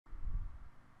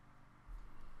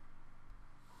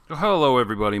Hello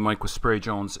everybody, Mike with Spray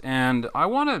Jones, and I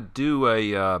want to do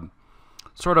a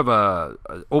sort of a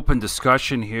open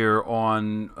discussion here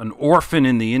on an orphan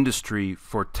in the industry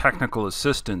for technical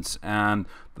assistance and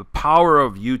the power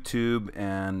of YouTube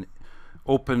and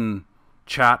open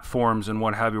chat forums and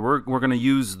what have you. We're going to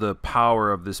use the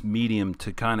power of this medium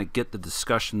to kind of get the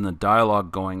discussion, the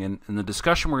dialogue going, and the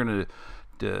discussion we're going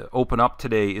to open up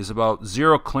today is about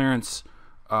zero clearance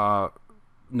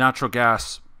natural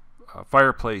gas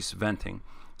fireplace venting.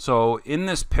 So in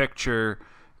this picture,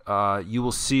 you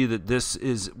will see that this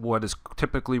is what is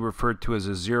typically referred to as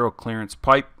a zero clearance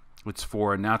pipe. It's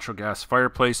for a natural gas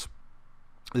fireplace.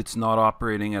 It's not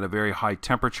operating at a very high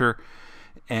temperature,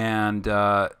 and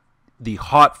the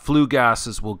hot flue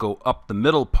gases will go up the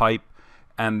middle pipe,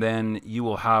 and then you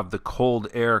will have the cold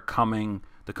air coming,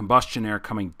 the combustion air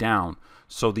coming down.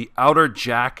 So the outer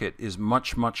jacket is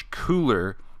much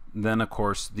cooler than, of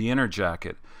course, the inner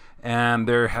jacket. And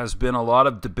there has been a lot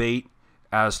of debate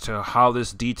as to how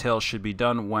this detail should be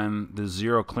done when the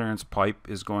zero clearance pipe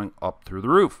is going up through the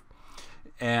roof.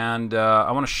 And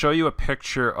I want to show you a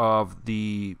picture of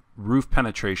the roof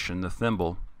penetration, the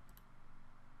thimble.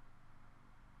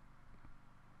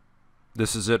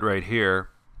 This is it right here.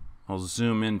 I'll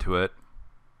zoom into it.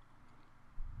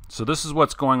 So this is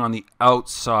what's going on the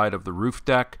outside of the roof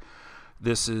deck.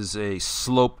 This is a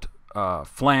sloped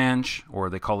flange, or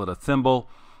they call it a thimble.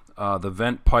 The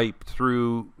vent pipe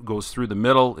goes through the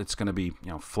middle. It's going to be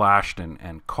flashed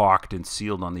and caulked and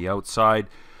sealed on the outside.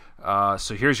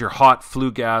 So here's your hot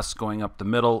flue gas going up the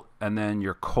middle, and then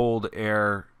your cold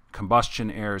air, combustion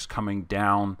air is coming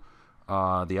down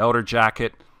the outer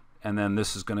jacket, and then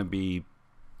this is going to be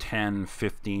 10,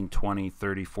 15, 20,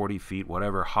 30, 40 feet,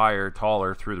 whatever, higher,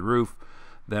 taller through the roof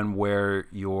than where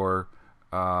your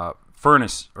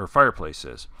furnace or fireplace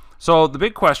is. So the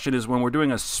big question is, when we're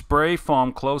doing a spray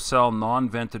foam closed cell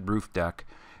non-vented roof deck,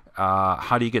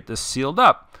 how do you get this sealed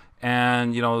up?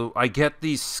 And I get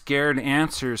these scared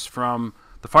answers from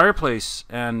the fireplace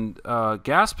and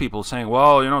gas people saying,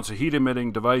 well, it's a heat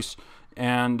emitting device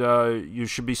and you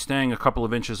should be staying a couple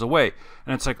of inches away.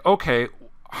 And it's like, okay,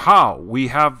 how? We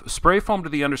have spray foam to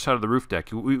the underside of the roof deck.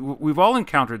 We've all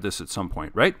encountered this at some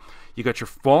point, right? You got your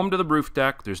foam to the roof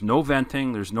deck. There's no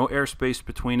venting. There's no airspace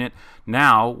between it.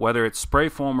 Now, whether it's spray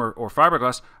foam or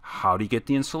fiberglass, how do you get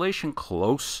the insulation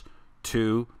close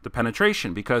to the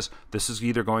penetration? Because this is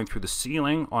either going through the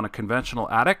ceiling on a conventional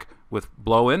attic with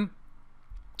blow-in,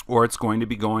 or it's going to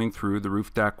be going through the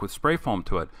roof deck with spray foam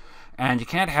to it. And you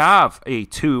can't have a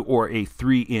 2 or a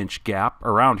 3-inch gap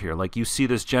around here. Like you see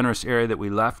this generous area that we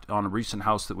left on a recent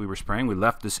house that we were spraying. We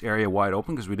left this area wide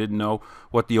open because we didn't know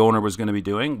what the owner was going to be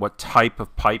doing, what type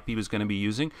of pipe he was going to be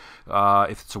using.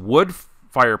 If it's a wood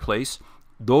fireplace,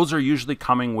 those are usually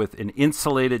coming with an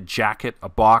insulated jacket, a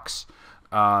box,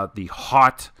 the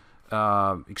hot,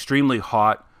 extremely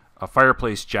hot, a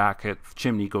fireplace jacket,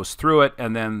 chimney goes through it,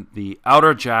 and then the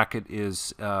outer jacket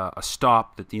is a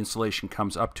stop that the insulation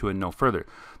comes up to and no further.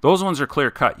 Those ones are clear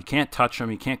cut. You can't touch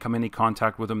them. You can't come in any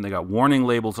contact with them. They got warning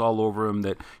labels all over them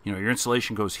that your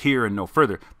insulation goes here and no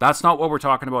further. That's not what we're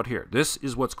talking about here. This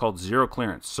is what's called zero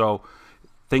clearance. So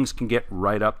things can get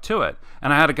right up to it.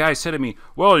 And I had a guy say to me,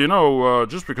 well,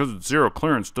 just because it's zero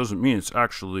clearance doesn't mean it's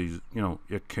actually,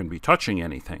 it can be touching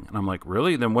anything. And I'm like,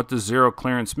 really? Then what does zero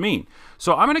clearance mean?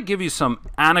 So I'm going to give you some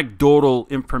anecdotal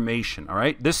information, all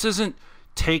right? This isn't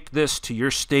take this to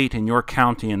your state and your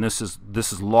county and this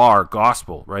is law or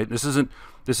gospel, right? This isn't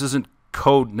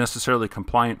code necessarily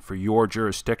compliant for your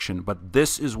jurisdiction, but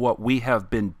this is what we have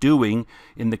been doing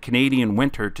in the Canadian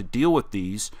winter to deal with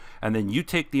these, and then you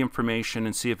take the information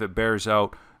and see if it bears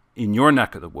out in your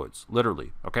neck of the woods,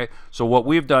 literally, okay? So what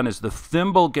we've done is the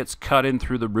thimble gets cut in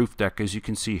through the roof deck, as you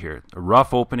can see here. The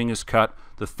rough opening is cut,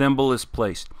 the thimble is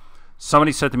placed.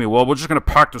 Somebody said to me, well, we're just going to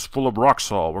pack this full of rock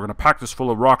salt. We're going to pack this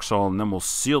full of rock salt, and then we'll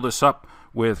seal this up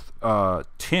with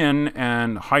tin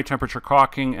and high temperature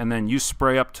caulking, and then you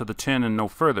spray up to the tin and no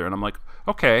further. And I'm like,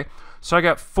 okay, so I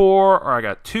got 4, or I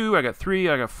got 2, I got 3,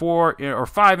 I got 4 or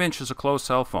 5 inches of closed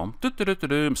cell foam.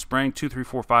 I'm spraying 2, 3,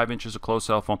 4, 5 inches of closed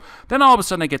cell foam. Then all of a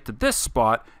sudden I get to this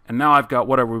spot, and now I've got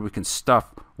whatever we can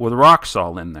stuff with rock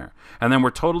salt in there. And then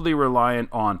we're totally reliant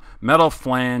on metal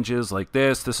flanges like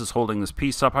this. This is holding this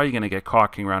piece up. How are you going to get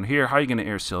caulking around here? How are you going to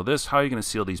air seal this? How are you going to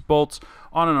seal these bolts?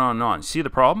 On and on and on. See the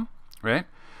problem? Right?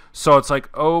 So it's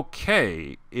like,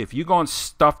 okay, if you go and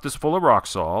stuff this full of rock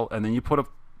salt and then you put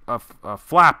a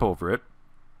flap over it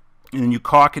and then you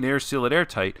caulk and air seal it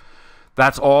airtight,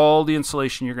 that's all the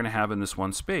insulation you're going to have in this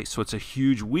one space. So it's a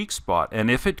huge weak spot.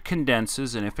 And if it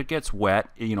condenses and if it gets wet,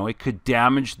 it could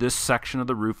damage this section of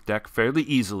the roof deck fairly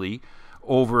easily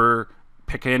over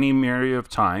pick any myriad of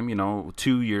time, you know,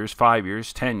 2 years, 5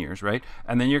 years, 10 years, right?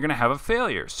 And then you're going to have a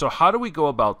failure. So how do we go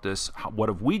about this? What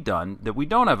have we done that we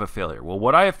don't have a failure? Well,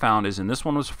 what I have found is, and this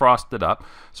one was frosted up,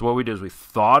 so what we did is we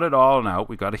thawed it all out.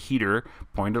 We got a heater,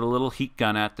 pointed a little heat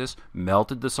gun at this,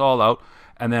 melted this all out,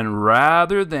 and then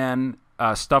rather than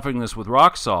stuffing this with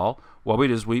rock salt, what we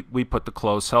did is we put the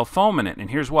closed cell foam in it.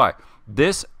 And here's why.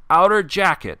 This outer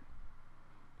jacket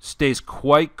stays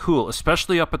quite cool,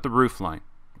 especially up at the roof line.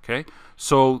 Okay,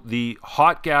 so the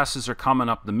hot gases are coming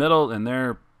up the middle, and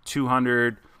they're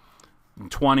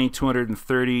 220,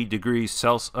 230 degrees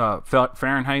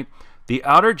Fahrenheit. The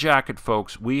outer jacket,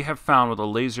 folks, we have found with a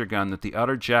laser gun that the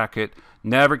outer jacket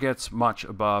never gets much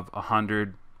above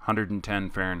 100,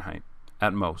 110 Fahrenheit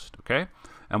at most. Okay,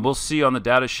 and we'll see on the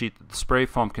data sheet that the spray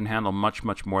foam can handle much,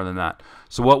 much more than that.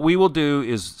 So what we will do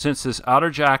is, since this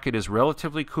outer jacket is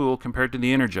relatively cool compared to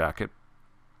the inner jacket,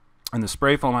 and the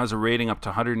spray foam has a rating up to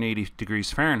 180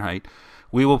 degrees Fahrenheit,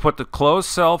 we will put the closed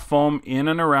cell foam in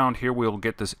and around here. We will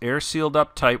get this air sealed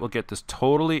up tight. We'll get this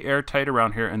totally airtight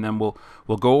around here, and then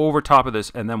we'll go over top of this.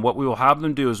 And then what we will have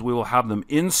them do is we will have them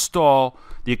install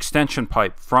the extension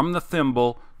pipe from the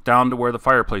thimble down to where the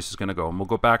fireplace is going to go. And we'll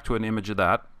go back to an image of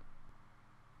that.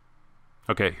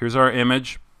 Okay, here's our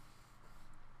image.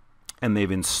 And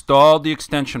they've installed the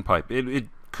extension pipe. It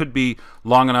could be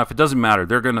long enough. It doesn't matter.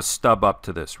 They're going to stub up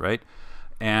to this, right?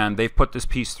 And they've put this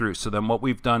piece through. So then what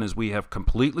we've done is we have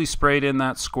completely sprayed in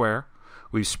that square.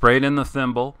 We've sprayed in the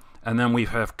thimble. And then we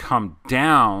have come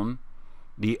down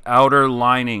the outer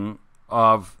lining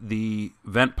of the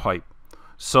vent pipe.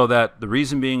 So that the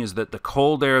reason being is that the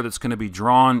cold air that's going to be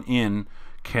drawn in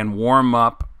can warm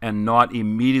up and not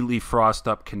immediately frost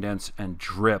up, condense, and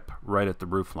drip right at the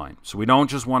roof line. So we don't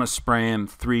just want to spray in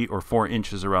 3 or 4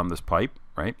 inches around this pipe,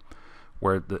 right,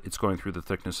 where it's going through the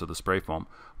thickness of the spray foam.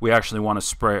 We actually want to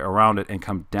spray around it and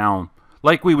come down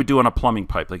like we would do on a plumbing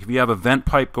pipe. Like if you have a vent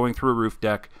pipe going through a roof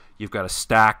deck, you've got a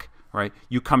stack, right?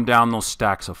 You come down those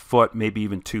stacks a foot, maybe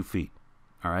even 2 feet.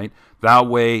 All right. That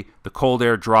way, the cold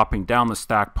air dropping down the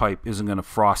stack pipe isn't going to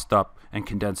frost up and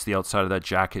condense the outside of that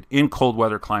jacket in cold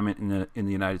weather climate in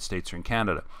the United States or in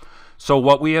Canada. So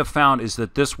what we have found is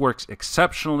that this works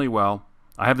exceptionally well.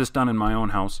 I have this done in my own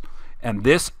house, and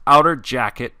this outer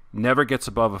jacket never gets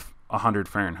above 100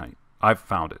 Fahrenheit. I've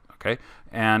found it. Okay,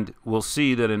 and we'll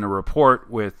see that in a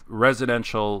report with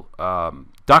residential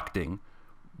ducting.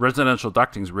 Residential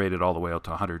ducting is rated all the way out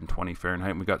to 120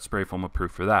 Fahrenheit, and we got spray foam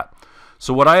approved for that.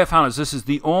 So what I have found is this is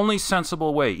the only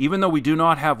sensible way, even though we do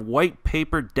not have white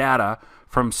paper data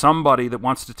from somebody that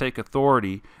wants to take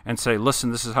authority and say,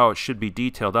 listen, this is how it should be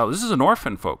detailed out. This is an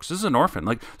orphan, folks. This is an orphan.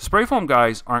 Like, spray foam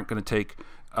guys aren't going to take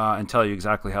and tell you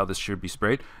exactly how this should be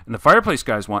sprayed. And the fireplace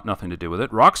guys want nothing to do with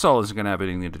it. Rock salt isn't going to have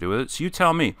anything to do with it. So you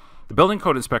tell me. The building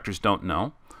code inspectors don't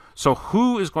know. So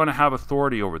who is going to have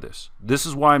authority over this? This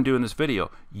is why I'm doing this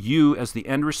video. You, as the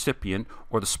end recipient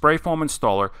or the spray foam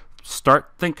installer,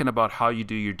 start thinking about how you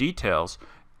do your details.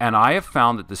 And I have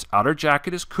found that this outer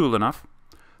jacket is cool enough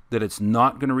that it's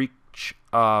not going to reach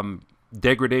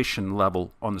degradation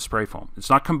level on the spray foam. It's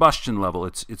not combustion level.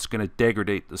 It's going to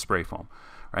degrade the spray foam.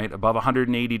 Right? Above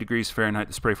 180 degrees Fahrenheit,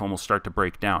 the spray foam will start to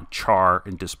break down, char,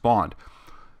 and disbond.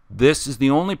 This is the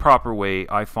only proper way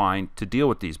I find to deal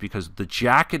with these, because the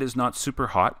jacket is not super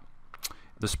hot.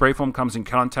 The spray foam comes in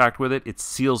contact with it. It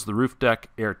seals the roof deck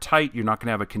airtight. You're not going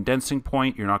to have a condensing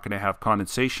point. You're not going to have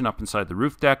condensation up inside the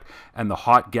roof deck, and the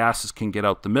hot gases can get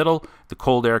out the middle. The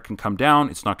cold air can come down.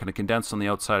 It's not going to condense on the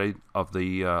outside of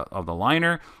the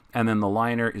liner, and then the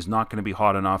liner is not going to be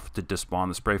hot enough to disbond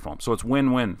the spray foam. So it's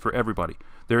win-win for everybody.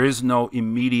 There is no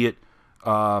immediate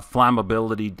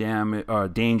flammability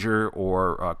danger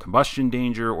or combustion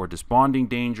danger or disbonding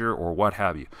danger or what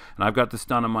have you. And I've got this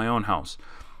done in my own house.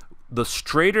 The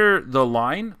straighter the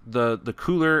line, the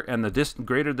cooler, and the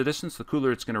greater the distance, the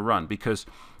cooler it's going to run, because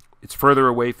it's further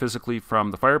away physically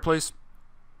from the fireplace.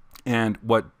 And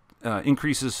what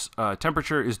increases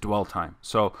temperature is dwell time.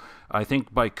 So I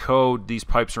think by code, these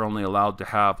pipes are only allowed to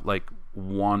have like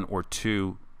 1 or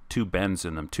 2 bends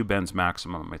in them, 2 bends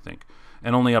maximum, I think.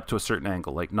 And only up to a certain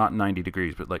angle, like not 90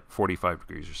 degrees, but like 45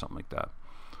 degrees or something like that.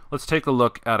 Let's take a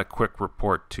look at a quick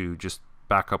report to just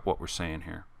back up what we're saying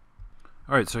here.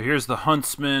 All right, so here's the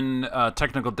Huntsman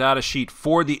technical data sheet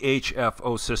for the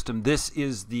HFO system. This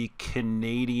is the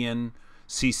Canadian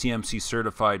CCMC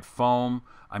certified foam.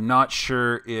 I'm not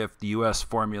sure if the US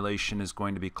formulation is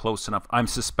going to be close enough. I'm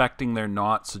suspecting they're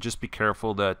not, so just be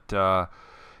careful that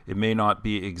It may not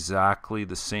be exactly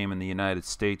the same in the United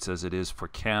States as it is for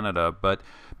Canada, but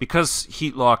because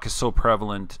heat lock is so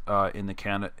prevalent in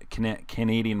the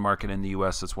Canadian market and the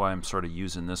US, that's why I'm sort of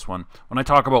using this one. When I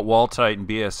talk about wall-tight and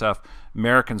BASF,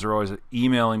 Americans are always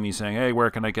emailing me saying, hey,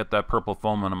 where can I get that purple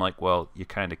foam? And I'm like, well, you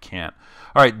kind of can't.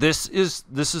 All right, this is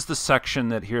the section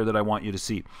that I want you to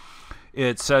see.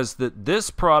 It says that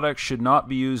this product should not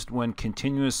be used when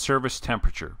continuous service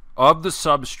temperature of the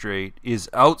substrate is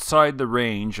outside the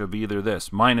range of either this,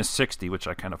 -60, which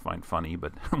I kind of find funny,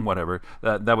 but whatever.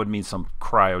 That would mean some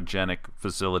cryogenic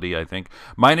facility, I think.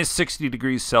 -60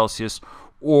 degrees Celsius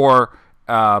or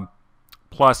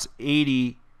plus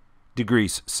 80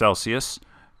 degrees Celsius,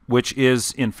 which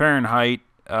is in Fahrenheit,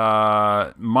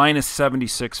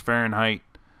 -76 Fahrenheit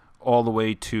all the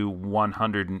way to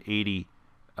 180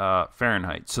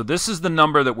 Fahrenheit. So this is the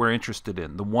number that we're interested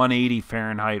in, the 180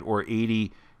 Fahrenheit or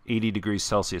 80 degrees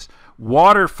Celsius.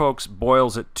 Water, folks,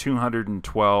 boils at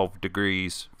 212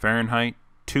 degrees Fahrenheit,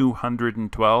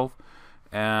 212,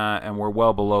 and we're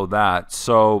well below that.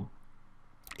 So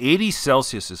 80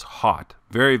 Celsius is hot,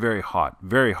 very, very hot,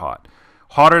 very hot.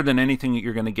 Hotter than anything that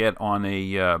you're going to get on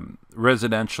a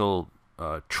residential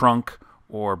trunk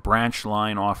or branch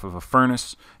line off of a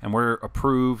furnace, and we're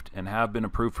approved and have been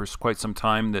approved for quite some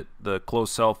time that the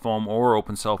closed cell foam or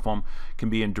open cell foam can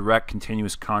be in direct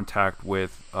continuous contact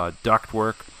with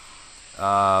ductwork.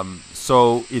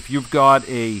 So if you've got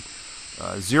a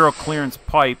zero clearance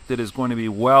pipe that is going to be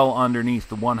well underneath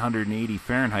the 180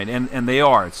 Fahrenheit, and they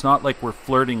are, it's not like we're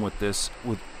flirting with this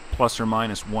with plus or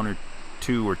minus 1 or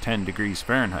 2 or 10 degrees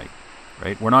Fahrenheit,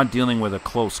 right? We're not dealing with a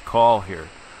close call here.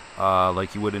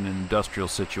 Like you would in an industrial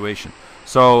situation.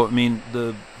 So, I mean,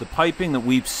 the piping that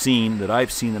we've seen, that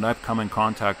I've come in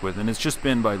contact with, and it's just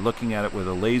been by looking at it with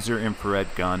a laser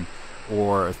infrared gun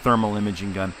or a thermal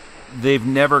imaging gun, they've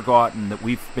never gotten, that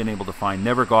we've been able to find,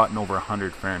 never gotten over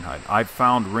 100 Fahrenheit. I've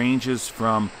found ranges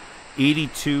from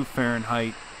 82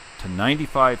 Fahrenheit to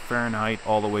 95 Fahrenheit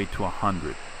all the way to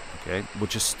 100, okay,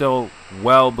 which is still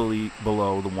well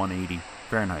below the 180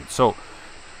 Fahrenheit. So,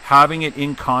 having it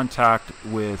in contact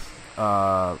with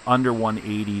under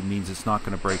 180 means it's not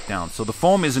going to break down. So the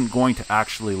foam isn't going to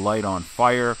actually light on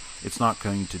fire. It's not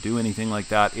going to do anything like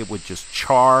that. It would just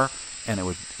char, and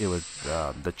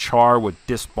the char would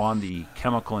disbond the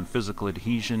chemical and physical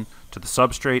adhesion to the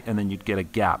substrate, and then you'd get a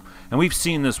gap. And we've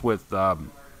seen this with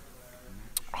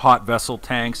hot vessel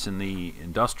tanks in the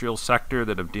industrial sector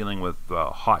that are dealing with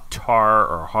hot tar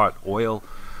or hot oil.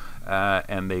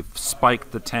 And they've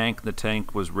spiked the tank. The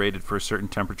tank was rated for a certain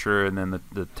temperature, and then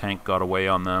the tank got away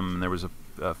on them, and there was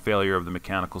a failure of the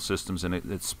mechanical systems, and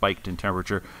it spiked in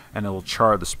temperature, and it'll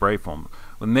char the spray foam.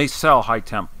 When they sell high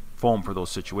temp foam for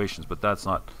those situations, but that's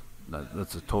a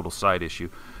total side issue.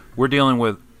 We're dealing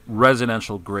with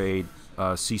residential grade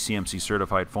CCMC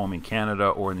certified foam in Canada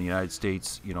or in the United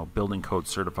States, building code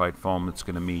certified foam that's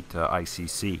going to meet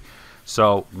ICC.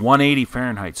 So 180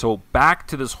 Fahrenheit. So back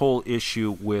to this whole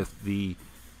issue with the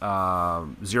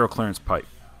zero clearance pipe.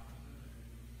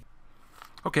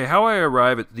 Okay, how I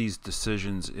arrive at these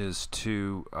decisions is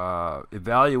to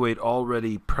evaluate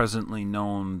already presently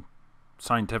known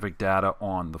scientific data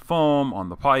on the foam, on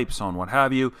the pipes, on what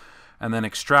have you, and then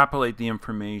extrapolate the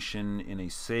information in a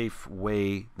safe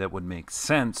way that would make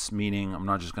sense, meaning I'm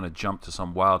not just going to jump to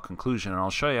some wild conclusion. And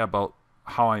I'll show you about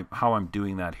how I'm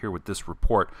doing that here with this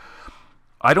report.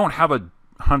 I don't have a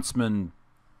Huntsman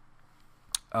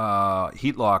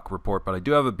heat lock report, but I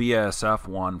do have a BASF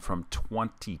one from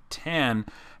 2010,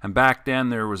 and back then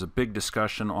there was a big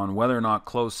discussion on whether or not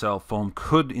closed cell foam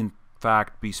could in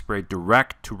fact be sprayed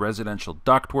direct to residential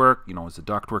ductwork. Is the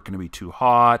ductwork going to be too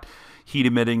hot? Heat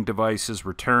emitting devices,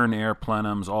 return air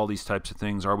plenums, all these types of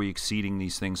things. Are we exceeding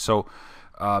these things? So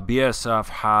BASF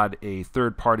had a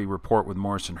third-party report with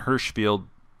Morrison Hershfield,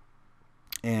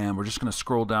 and we're just going to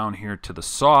scroll down here to the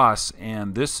sauce,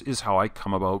 and this is how I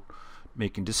come about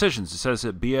making decisions. It says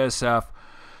that BASF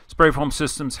spray foam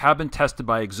systems have been tested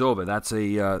by Exova. That's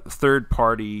a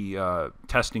third-party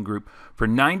testing group for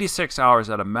 96 hours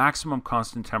at a maximum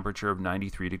constant temperature of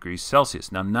 93 degrees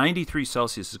Celsius. Now, 93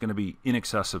 Celsius is going to be in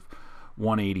excess of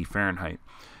 180 Fahrenheit.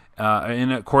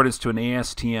 In accordance to an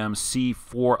ASTM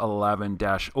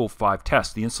C411-05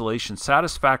 test. The installation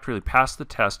satisfactorily passed the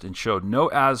test and showed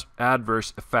no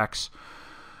adverse effects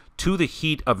to the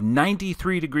heat of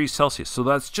 93 degrees Celsius. So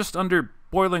that's just under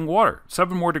boiling water.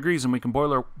 7 more degrees and we can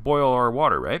boil our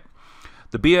water, right?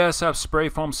 The BASF spray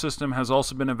foam system has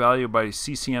also been evaluated by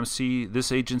CCMC.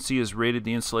 This agency has rated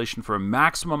the installation for a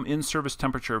maximum in-service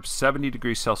temperature of 70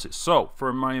 degrees Celsius. So,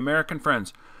 for my American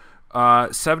friends,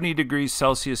 70 degrees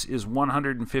Celsius is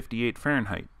 158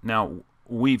 Fahrenheit. Now,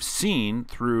 we've seen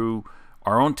through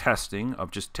our own testing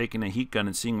of just taking a heat gun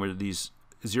and seeing where these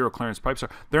zero clearance pipes are,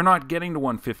 they're not getting to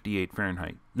 158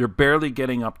 Fahrenheit. They're barely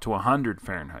getting up to 100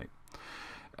 Fahrenheit.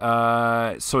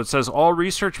 So it says, all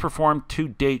research performed to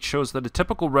date shows that a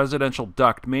typical residential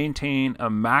duct maintain a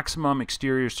maximum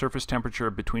exterior surface temperature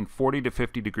of between 40 to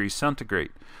 50 degrees centigrade.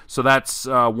 So that's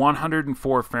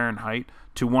 104 Fahrenheit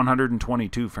to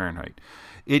 122 Fahrenheit.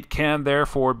 It can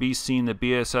therefore be seen that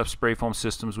BASF spray foam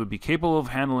systems would be capable of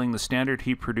handling the standard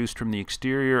heat produced from the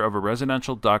exterior of a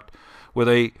residential duct with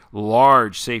a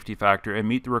large safety factor and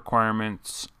meet the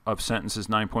requirements of sentences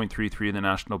 9.33 of the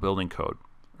National Building Code,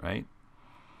 right?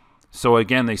 So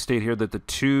again, they state here that the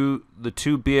two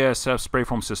BASF spray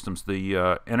foam systems, the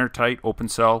Intertight open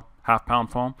cell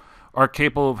half-pound foam, are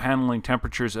capable of handling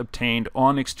temperatures obtained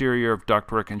on exterior of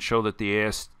ductwork and show that the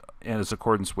AS is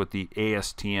accordance with the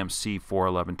ASTM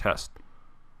C411 test.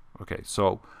 Okay,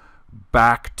 so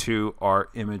back to our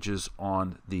images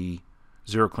on the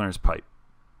zero clearance pipe.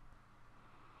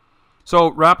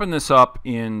 So wrapping this up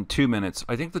in 2 minutes,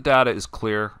 I think the data is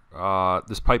clear.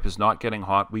 This pipe is not getting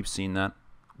hot. We've seen that.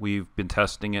 We've been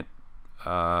testing it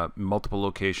multiple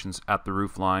locations at the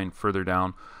roof line, further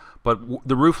down. But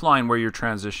the roof line where your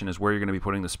transition is where you're going to be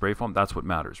putting the spray foam, that's what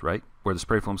matters, right? Where the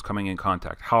spray foam's coming in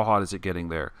contact. How hot is it getting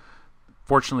there?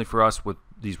 Fortunately for us, with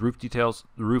these roof details,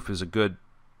 the roof is a good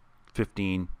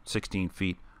 15, 16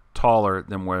 feet taller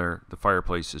than where the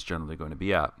fireplace is generally going to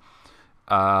be at.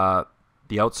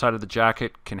 The outside of the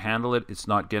jacket can handle it. It's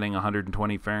not getting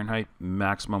 120 Fahrenheit.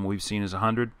 Maximum we've seen is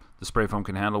 100. The spray foam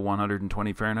can handle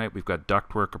 120 Fahrenheit. We've got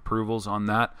ductwork approvals on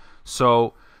that.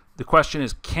 So the question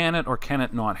is, can it or can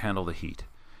it not handle the heat?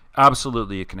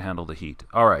 Absolutely, it can handle the heat.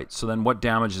 All right, so then what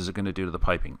damage is it going to do to the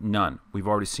piping? None. We've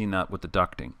already seen that with the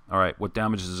ducting. All right, what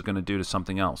damage is it going to do to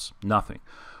something else? Nothing.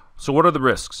 So what are the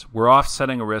risks? We're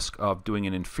offsetting a risk of doing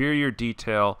an inferior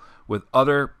detail with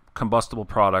other combustible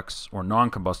products or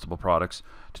non-combustible products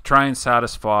to try and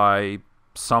satisfy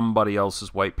somebody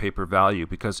else's white paper value,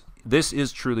 because this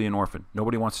is truly an orphan.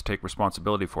 Nobody wants to take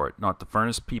responsibility for it. Not the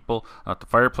furnace people, not the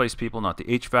fireplace people, not the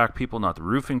HVAC people, not the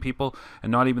roofing people,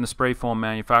 and not even the spray foam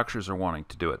manufacturers are wanting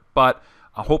to do it. But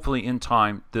hopefully in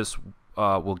time this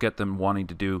will get them wanting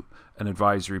to do an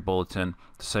advisory bulletin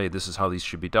to say this is how these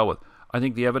should be dealt with. I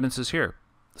think the evidence is here.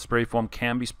 The spray foam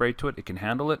can be sprayed to it. It can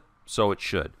handle it, so it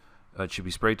should. It should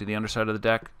be sprayed to the underside of the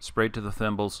deck, sprayed to the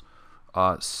thimbles,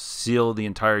 seal the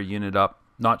entire unit up,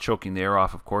 not choking the air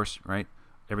off, of course, right?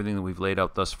 Everything that we've laid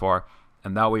out thus far.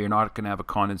 And that way you're not going to have a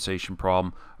condensation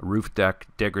problem, a roof deck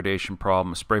degradation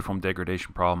problem, a spray foam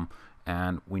degradation problem,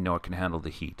 and we know it can handle the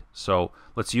heat. So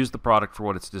let's use the product for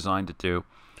what it's designed to do.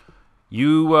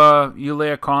 You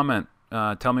lay a comment.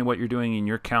 Tell me what you're doing in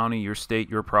your county, your state,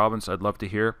 your province. I'd love to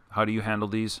hear. How do you handle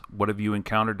these? What have you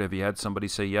encountered? Have you had somebody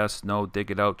say yes, no,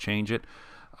 dig it out, change it?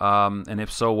 And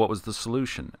if so, what was the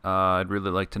solution? I'd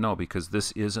really like to know, because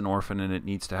this is an orphan and it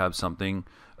needs to have something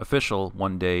official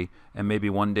one day, and maybe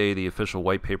one day the official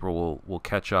white paper will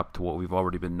catch up to what we've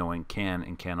already been knowing can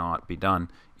and cannot be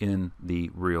done in the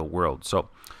real world. So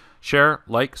share,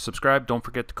 like, subscribe, don't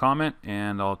forget to comment,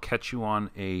 and I'll catch you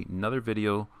on another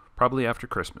video probably after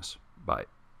Christmas. Bye.